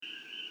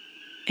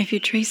If you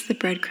trace the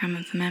breadcrumb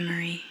of the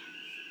memory,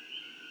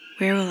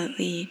 where will it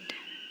lead?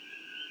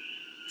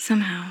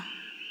 Somehow,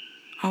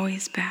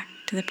 always back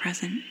to the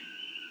present.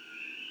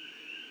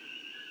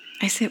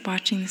 I sit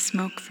watching the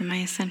smoke from my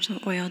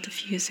essential oil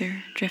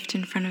diffuser drift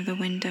in front of the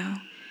window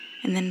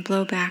and then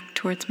blow back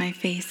towards my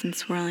face in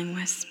swirling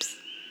wisps.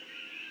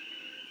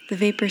 The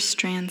vapor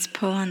strands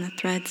pull on the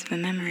threads of a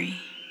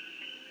memory.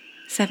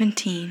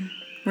 17,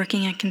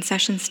 working at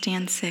Concession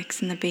Stand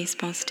 6 in the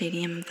baseball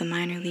stadium of the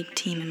minor league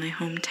team in my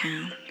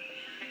hometown.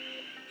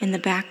 In the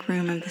back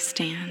room of the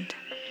stand,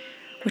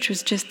 which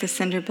was just the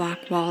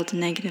cinderblock-walled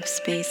negative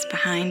space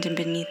behind and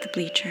beneath the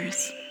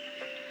bleachers.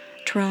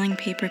 Twirling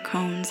paper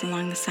cones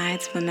along the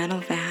sides of a metal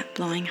vat,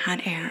 blowing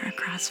hot air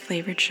across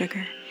flavored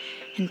sugar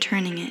and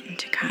turning it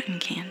into cotton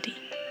candy.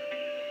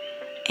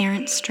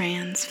 Errant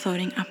strands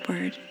floating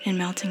upward and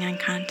melting on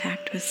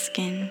contact with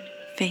skin,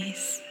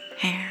 face,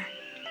 hair,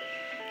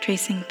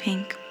 tracing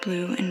pink,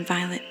 blue, and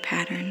violet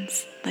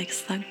patterns like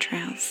slug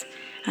trails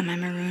on my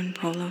maroon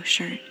polo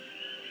shirt.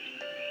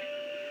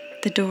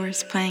 The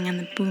Doors playing on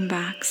the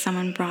boombox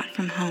someone brought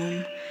from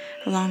home,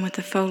 along with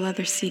the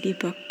faux-leather CD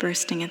book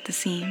bursting at the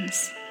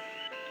seams.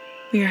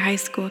 We are high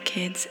school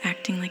kids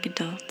acting like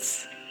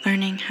adults,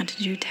 learning how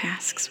to do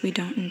tasks we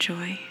don't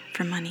enjoy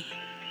for money,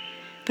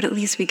 but at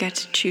least we get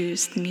to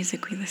choose the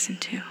music we listen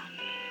to.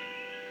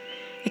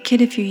 A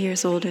kid a few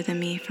years older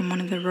than me from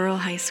one of the rural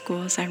high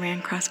schools I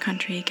ran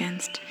cross-country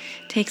against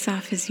takes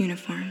off his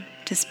uniform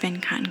to spin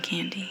cotton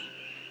candy,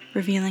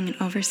 revealing an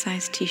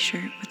oversized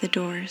t-shirt with the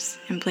Doors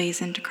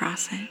emblazoned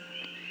across it.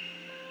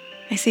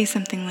 I say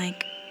something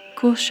like,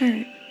 "Cool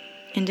shirt,"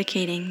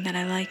 indicating that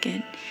I like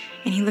it,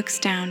 and he looks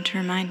down to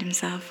remind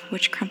himself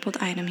which crumpled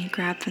item he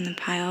grabbed from the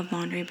pile of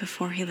laundry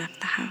before he left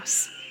the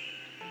house.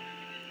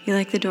 "You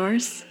like the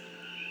Doors?"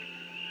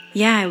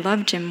 "Yeah, I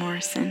love Jim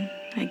Morrison,"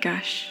 I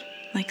gush,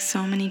 like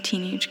so many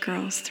teenage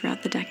girls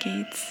throughout the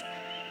decades.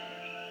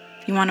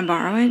 "You want to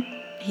borrow it?"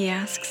 he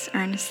asks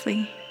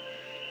earnestly.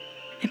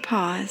 I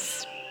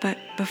pause, but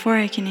before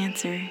I can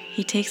answer,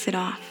 he takes it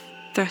off,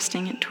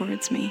 thrusting it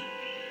towards me.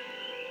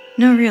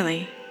 "No,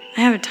 really,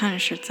 I have a ton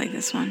of shirts like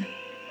this one."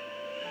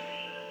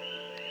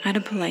 Out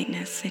of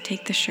politeness, I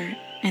take the shirt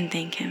and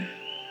thank him.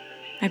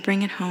 I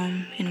bring it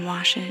home and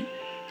wash it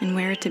and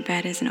wear it to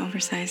bed as an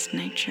oversized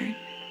nightshirt.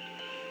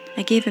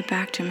 I gave it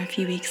back to him a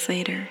few weeks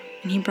later,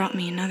 and he brought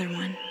me another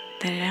one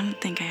that I don't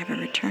think I ever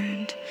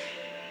returned.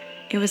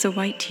 It was a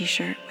white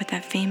t-shirt with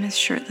that famous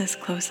shirtless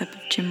close-up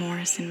of Jim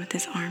Morrison with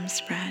his arms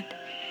spread,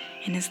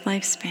 and his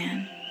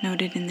lifespan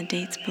noted in the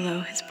dates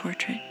below his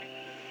portrait.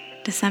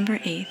 December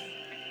 8th,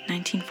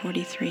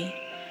 1943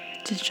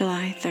 to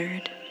July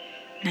 3rd,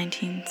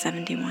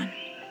 1971.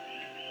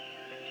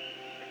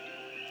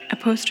 A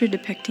poster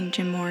depicting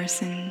Jim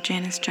Morrison,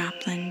 Janis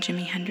Joplin,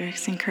 Jimi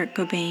Hendrix, and Kurt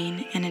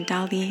Cobain in a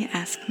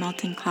Dali-esque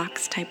melting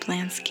clocks type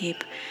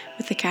landscape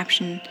with the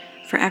caption,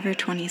 "Forever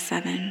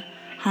 27,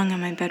 hung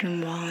on my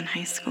bedroom wall in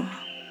high school.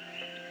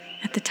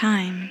 At the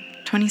time,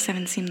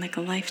 27 seemed like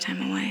a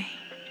lifetime away.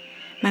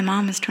 My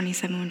mom was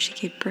 27 when she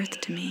gave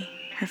birth to me,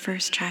 her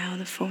first child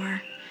of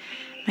 4.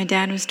 My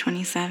dad was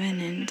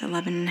 27 and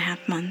 11 and a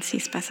half months, he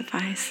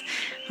specifies,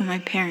 when my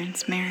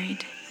parents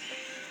married.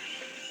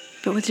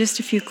 But with just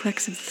a few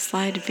clicks of the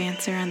slide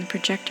advancer on the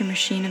projector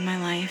machine of my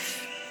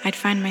life, I'd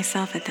find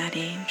myself at that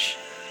age,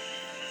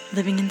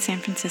 living in San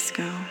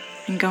Francisco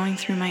and going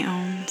through my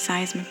own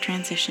seismic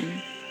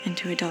transition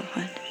into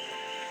adulthood.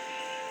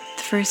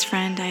 The first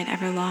friend I had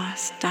ever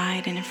lost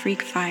died in a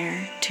freak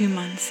fire 2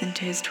 months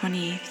into his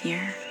 28th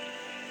year.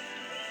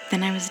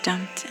 Then I was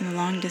dumped in a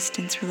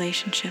long-distance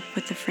relationship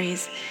with the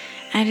phrase,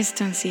 "I just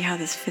don't see how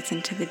this fits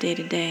into the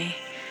day-to-day."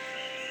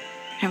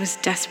 I was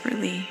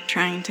desperately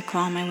trying to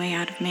claw my way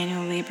out of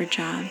manual labor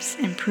jobs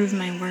and prove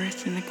my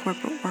worth in the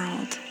corporate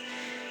world,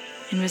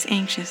 and was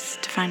anxious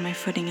to find my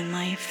footing in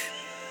life.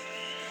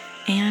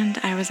 And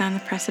I was on the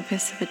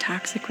precipice of a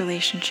toxic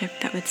relationship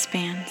that would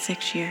span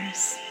 6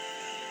 years.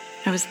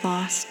 I was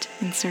lost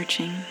and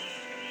searching,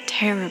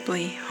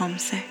 terribly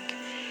homesick,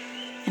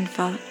 and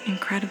felt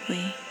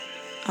incredibly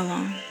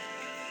alone.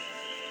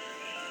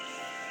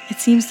 It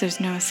seems there's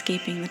no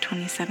escaping the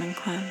 27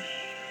 Club.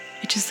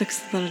 It just looks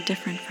a little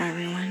different for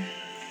everyone.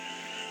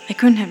 I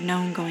couldn't have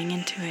known going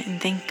into it, and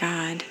thank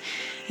God.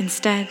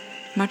 Instead,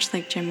 much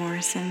like Jim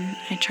Morrison,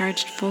 I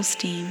charged full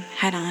steam,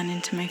 head-on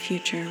into my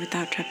future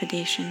without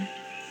trepidation.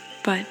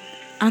 But,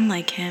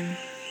 unlike him,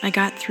 I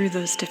got through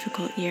those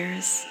difficult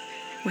years,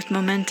 with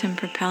momentum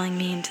propelling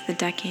me into the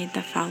decade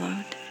that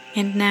followed.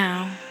 And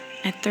now,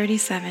 at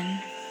 37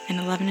 and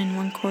 11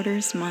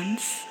 1/4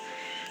 months,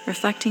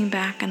 reflecting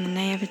back on the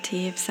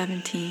naivety of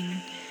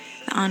 17,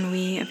 the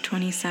ennui of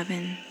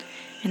 27,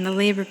 and the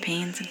labor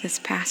pains of this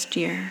past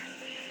year,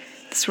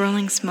 the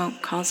swirling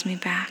smoke calls me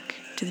back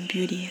to the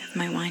beauty of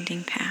my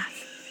winding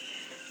path,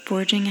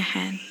 forging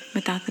ahead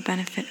without the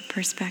benefit of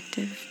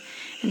perspective,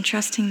 and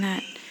trusting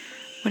that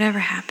whatever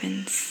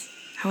happens,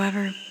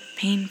 however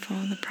painful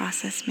the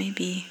process may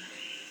be,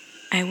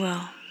 I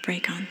will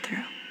break on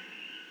through.